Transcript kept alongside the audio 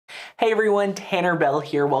Hey everyone, Tanner Bell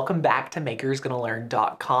here. Welcome back to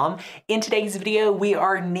makersgonnalearn.com. In today's video, we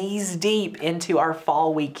are knees deep into our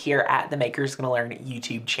fall week here at the Makers Gonna Learn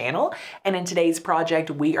YouTube channel. And in today's project,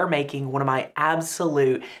 we are making one of my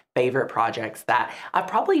absolute favorite projects that I've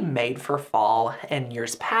probably made for fall in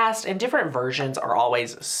years past, and different versions are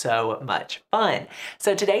always so much fun.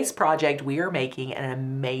 So today's project, we are making an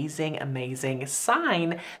amazing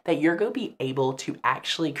sign that you're going to be able to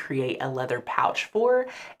actually create a leather pouch for,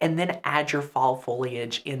 and then add your fall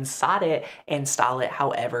foliage inside it and style it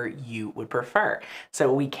however you would prefer.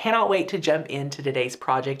 So we cannot wait to jump into today's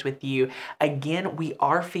project with you. Again, we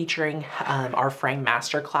are featuring our frame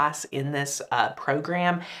masterclass in this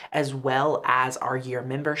program, as well as our year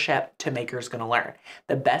membership to Makers Gonna Learn.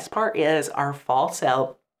 The best part is our fall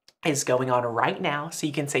sale is going on right now, so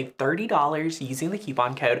you can save $30 using the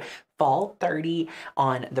coupon code FALL30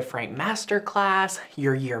 on the frame masterclass,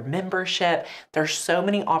 your year membership. There's so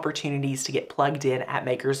many opportunities to get plugged in at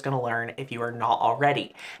Makers Gonna Learn if you are not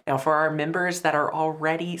already. Now, for our members that are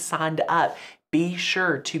already signed up, be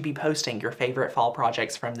sure to be posting your favorite fall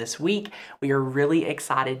projects from this week. We are really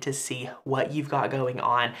excited to see what you've got going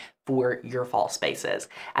on for your fall spaces.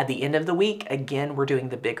 At the end of the week, again, we're doing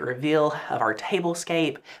the big reveal of our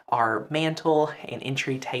tablescape, our mantle, and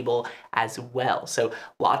entry table as well. So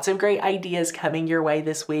lots of great ideas coming your way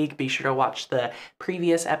this week. Be sure to watch the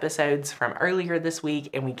previous episodes from earlier this week,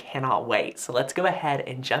 and we cannot wait. So let's go ahead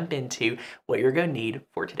and jump into what you're going to need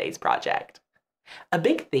for today's project. A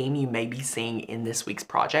big theme you may be seeing in this week's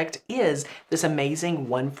project is this amazing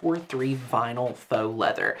 143 vinyl faux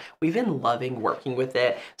leather. We've been loving working with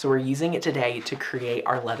it, so we're using it today to create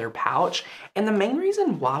our leather pouch. And the main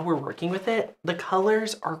reason why we're working with it, the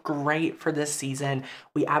colors are great for this season.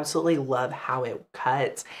 We absolutely love how it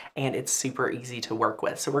cuts, and it's super easy to work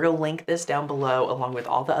with. So we're gonna link this down below along with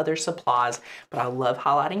all the other supplies, but I love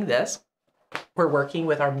highlighting this. We're working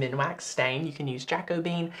with our Minwax stain. You can use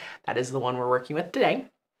Jacobean. That is the one we're working with today.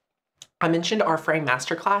 I mentioned our frame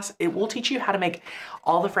masterclass. It will teach you how to make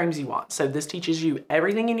all the frames you want. So this teaches you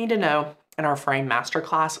everything you need to know in our frame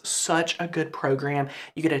masterclass. Such a good program.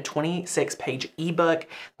 You get a 26-page ebook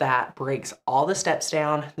that breaks all the steps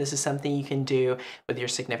down. This is something you can do with your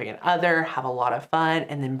significant other, have a lot of fun,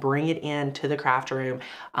 and then bring it into the craft room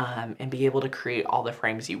and be able to create all the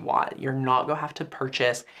frames you want. You're not gonna have to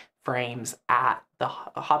purchase frames at the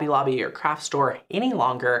Hobby Lobby or craft store any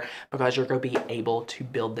longer, because you're going to be able to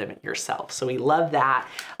build them yourself. So we love that,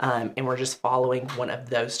 and we're just following one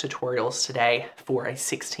of those tutorials today for a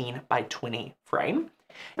 16 by 20 frame.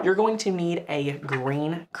 You're going to need a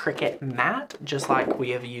green Cricut mat, just like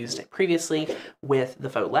we have used previously with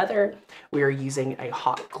the faux leather. We are using a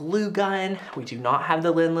hot glue gun. We do not have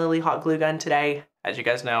the Lynn Lily hot glue gun today. As you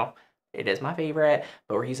guys know, it is my favorite,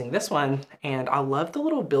 but we're using this one, and I love the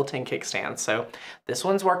little built-in kickstand. So this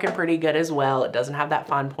one's working pretty good as well. It doesn't have that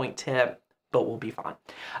fine point tip, but we'll be fine.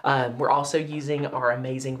 We're also using our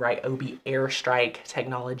amazing Ryobi Airstrike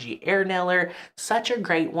Technology Air Nailer. Such a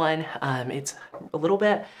great one. It's a little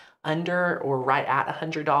bit under or right at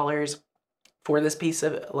 $100 for this piece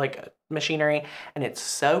of machinery, and it's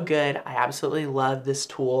so good. I absolutely love this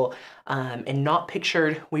tool. And not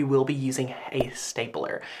pictured, we will be using a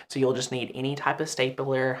stapler. So you'll just need any type of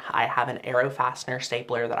stapler. I have an arrow fastener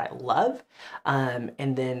stapler that I love.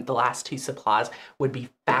 And then the last two supplies would be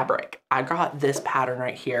fabric. I got this pattern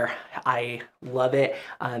right here. I love it.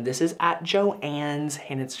 This is at Joann's,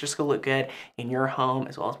 and it's just gonna look good in your home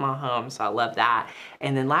as well as my home. So I love that.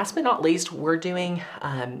 And then last but not least, we're doing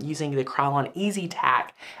using the Krylon Easy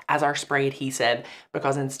Tack as our spray adhesive,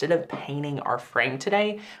 because instead of painting our frame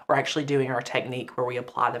today, we're actually doing our technique where we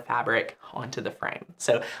apply the fabric onto the frame.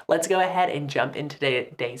 So let's go ahead and jump into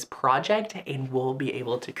today's project, and we'll be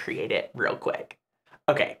able to create it real quick.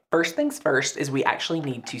 Okay, first things first is we actually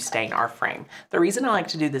need to stain our frame. The reason I like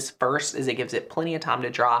to do this first is it gives it plenty of time to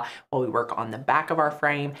dry while we work on the back of our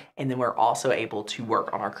frame, and then we're also able to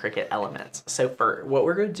work on our Cricut elements. So for what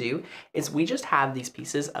we're going to do is we just have these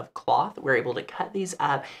pieces of cloth. We're able to cut these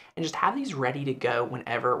up and just have these ready to go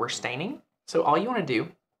whenever we're staining. So all you want to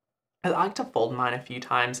do, I like to fold mine a few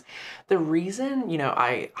times. The reason,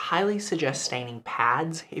 I highly suggest staining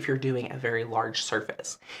pads if you're doing a very large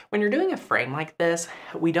surface. When you're doing a frame like this,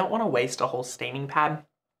 we don't want to waste a whole staining pad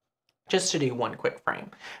just to do one quick frame.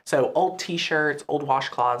 So old t-shirts, old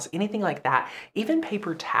washcloths, anything like that, even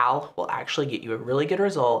paper towel will actually get you a really good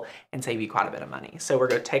result and save you quite a bit of money. So we're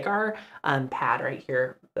going to take our pad right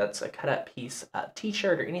here. That's a cut up piece of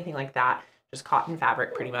t-shirt or anything like that. Just cotton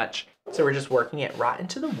fabric pretty much. So we're just working it right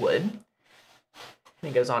into the wood,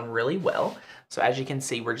 and it goes on really well. So as you can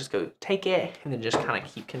see, we're just going to take it and then just kind of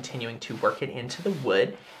keep continuing to work it into the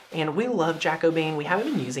wood. And we love Jacobane. We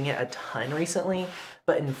haven't been using it a ton recently,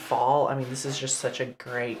 but in fall, I mean, this is just such a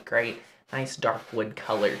great, nice dark wood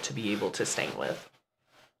color to be able to stain with.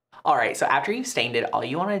 All right, so after you've stained it, all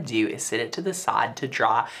you wanna do is sit it to the side to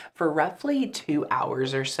dry for roughly 2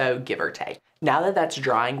 hours or so, give or take. Now that that's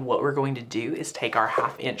drying, what we're going to do is take our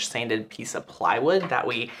 1/2 inch sanded piece of plywood that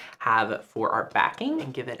we have for our backing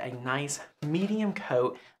and give it a nice medium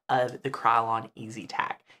coat of the Krylon Easy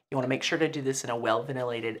Tack. You wanna make sure to do this in a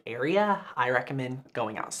well-ventilated area. I recommend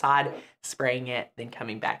going outside, spraying it, then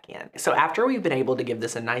coming back in. So after we've been able to give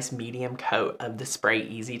this a nice medium coat of the Spray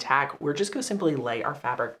Easy Tack, we're just gonna simply lay our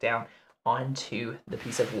fabric down onto the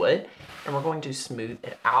piece of wood, and we're going to smooth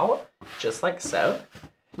it out, just like so.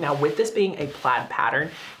 Now with this being a plaid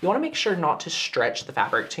pattern, you wanna make sure not to stretch the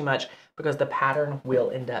fabric too much because the pattern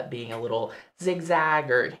will end up being a little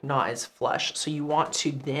zigzag or not as flush. So you want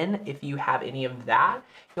to then, if you have any of that,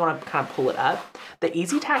 you want to kind of pull it up. The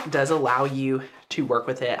Easy Tack does allow you to work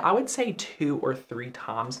with it, I would say 2 or 3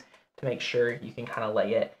 times to make sure you can kind of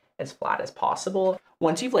lay it as flat as possible.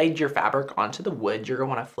 Once you've laid your fabric onto the wood, you're going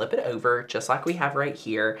to want to flip it over just like we have right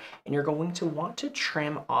here, and you're going to want to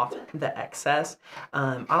trim off the excess.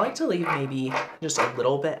 I like to leave maybe just a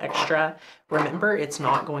little bit extra. Remember, it's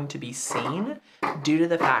not going to be seen due to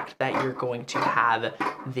the fact that you're going to have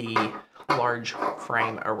the large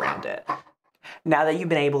frame around it. Now that you've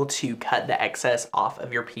been able to cut the excess off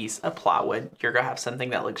of your piece of plywood, you're gonna have something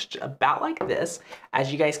that looks about like this.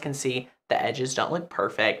 As you guys can see, the edges don't look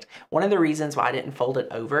perfect. One of the reasons why I didn't fold it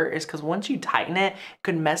over is because once you tighten it, it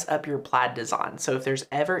could mess up your plaid design. So if there's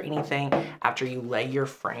ever anything after you lay your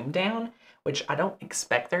frame down, which I don't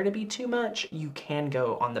expect there to be too much, you can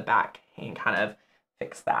go on the back and kind of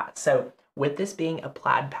fix that. So with this being a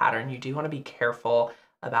plaid pattern, you do want to be careful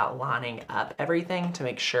about lining up everything to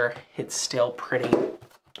make sure it's still pretty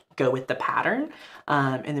go with the pattern.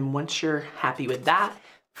 And then once you're happy with that,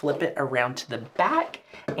 flip it around to the back.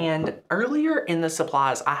 And earlier in the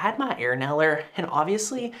supplies, I had my air nailer, and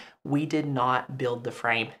obviously we did not build the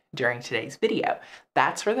frame during today's video.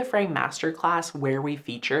 That's for the frame masterclass where we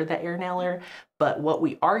feature the air nailer, but what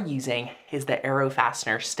we are using is the Arrow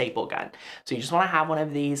Fastener staple gun. So you just wanna have one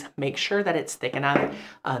of these, make sure that it's thick enough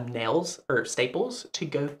nails or staples to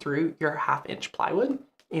go through your 1/2 inch plywood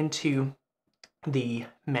into the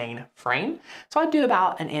main frame. So I do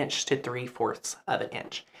about 1 inch to 3/4 of an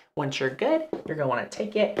inch. Once you're good, you're gonna wanna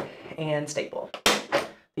take it and staple.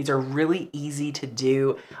 These are really easy to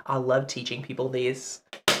do. I love teaching people these,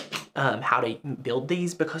 how to build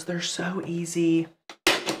these because they're so easy.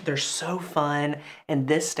 They're so fun. And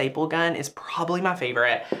this staple gun is probably my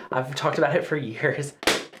favorite. I've talked about it for years.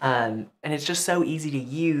 And it's just so easy to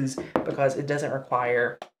use because it doesn't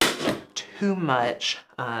require too much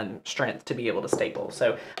strength to be able to staple.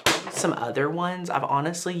 So some other ones, I've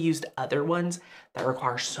honestly used other ones that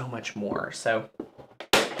require so much more. So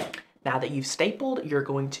now that you've stapled, you're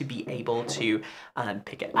going to be able to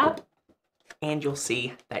pick it up and you'll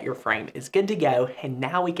see that your frame is good to go. And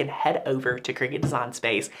now we can head over to Cricut Design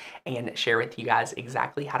Space and share with you guys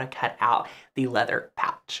exactly how to cut out the leather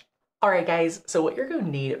pouch. All right, guys, so what you're going to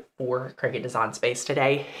need for Cricut Design Space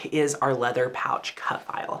today is our leather pouch cut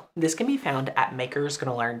file. This can be found at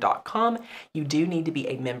makersgonnalearn.com. You do need to be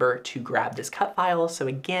a member to grab this cut file. So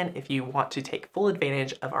again, if you want to take full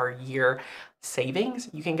advantage of our year savings,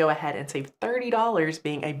 you can go ahead and save $30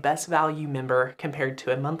 being a best value member compared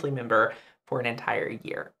to a monthly member for an entire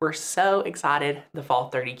year. We're so excited. The Fall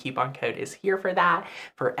 30 coupon code is here for that,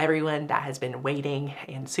 for everyone that has been waiting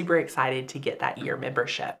and super excited to get that year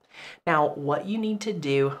membership. Now, what you need to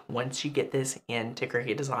do once you get this into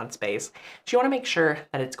Cricut Design Space is you wanna make sure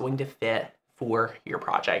that it's going to fit for your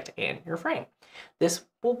project and your frame. This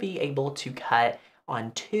will be able to cut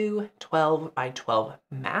on 2 12 by 12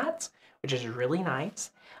 mats, which is really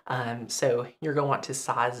nice. So you're gonna want to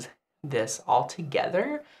size this all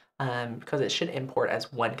together because it should import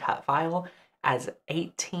as one cut file as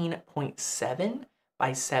 18.7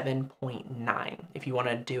 by 7.9 if you want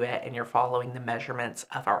to do it and you're following the measurements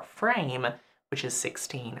of our frame, which is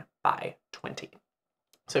 16 by 20.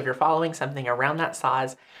 So if you're following something around that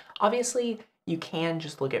size, obviously you can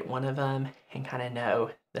just look at one of them and kind of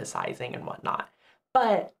know the sizing and whatnot.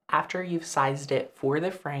 But after you've sized it for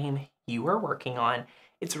the frame you are working on,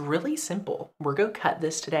 it's really simple. We're going to cut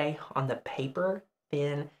this today on the paper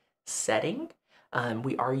thin setting.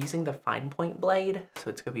 We are using the fine point blade, so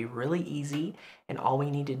it's going to be really easy. And all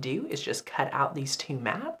we need to do is just cut out these 2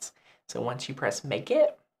 mats. So once you press make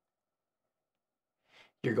it,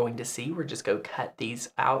 you're going to see we're just going to cut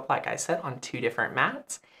these out, like I said, on 2 different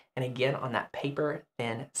mats. And again, on that paper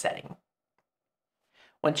thin setting.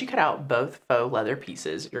 Once you cut out both faux leather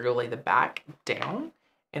pieces, you're going to lay the back down,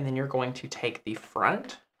 and then you're going to take the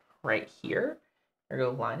front right here. You're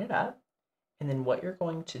going to line it up, and then what you're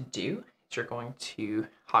going to do is you're going to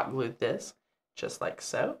hot glue this just like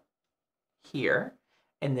so here,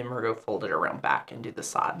 and then we're going to fold it around back and do the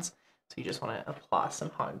sides. So you just want to apply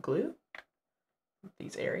some hot glue in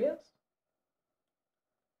these areas.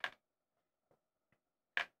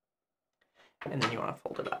 And then you want to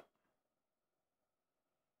fold it up.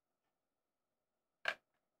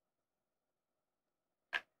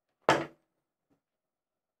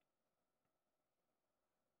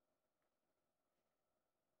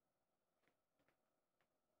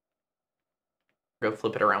 Go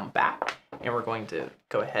flip it around back, and we're going to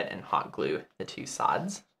go ahead and hot glue the two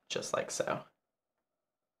sides just like so.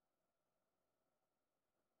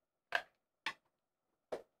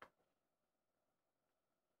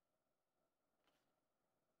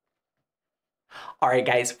 All right,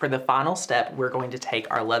 guys, for the final step, we're going to take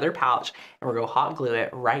our leather pouch and we're going to hot glue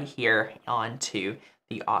it right here onto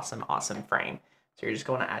the awesome frame. So you're just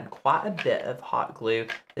going to add quite a bit of hot glue.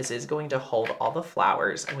 This is going to hold all the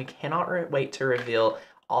flowers, and we cannot wait to reveal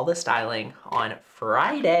all the styling on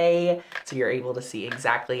Friday, so you're able to see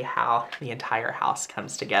exactly how the entire house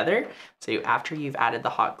comes together. So after you've added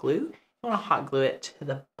the hot glue, you want to hot glue it to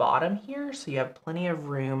the bottom here so you have plenty of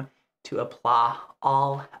room to apply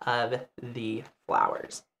all of the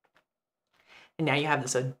flowers. And now you have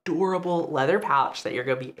this adorable leather pouch that you're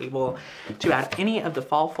going to be able to add any of the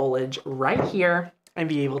fall foliage right here and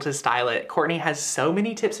be able to style it. Courtney has so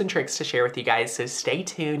many tips and tricks to share with you guys, so stay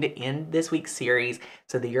tuned in this week's series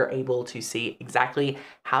so that you're able to see exactly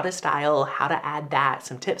how to style, how to add that,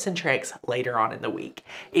 some tips and tricks later on in the week.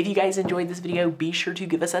 If you guys enjoyed this video, be sure to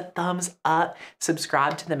give us a thumbs up,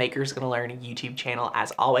 subscribe to the Makers Gonna Learn YouTube channel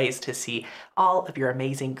as always to see all of your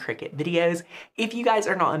amazing Cricut videos. If you guys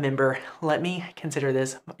are not a member, let me consider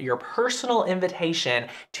this your personal invitation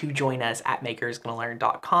to join us at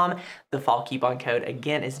makersgonnalearn.com. The fall coupon code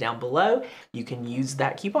again is down below. You can use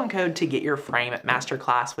that coupon code to get your frame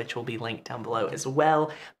masterclass, which will be linked down below as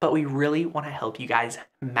well. But we really want to help you guys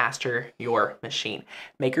master your machine.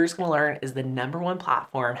 Makers Gonna Learn is the #1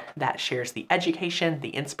 platform that shares the education, the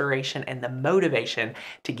inspiration, and the motivation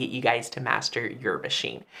to get you guys to master your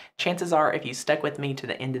machine. Chances are, if you stuck with me to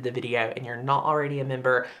the end of the video and you're not already a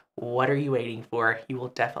member, what are you waiting for? You will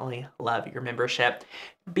definitely love your membership.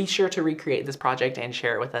 Be sure to recreate this project and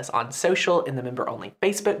share it with us on social in the member-only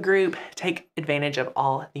Facebook group. Take advantage of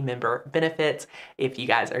all the member benefits. If you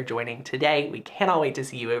guys are joining today, we cannot wait to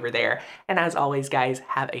see you over there. And as always, guys,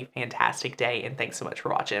 have a fantastic day, and thanks so much for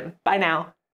watching. Bye now.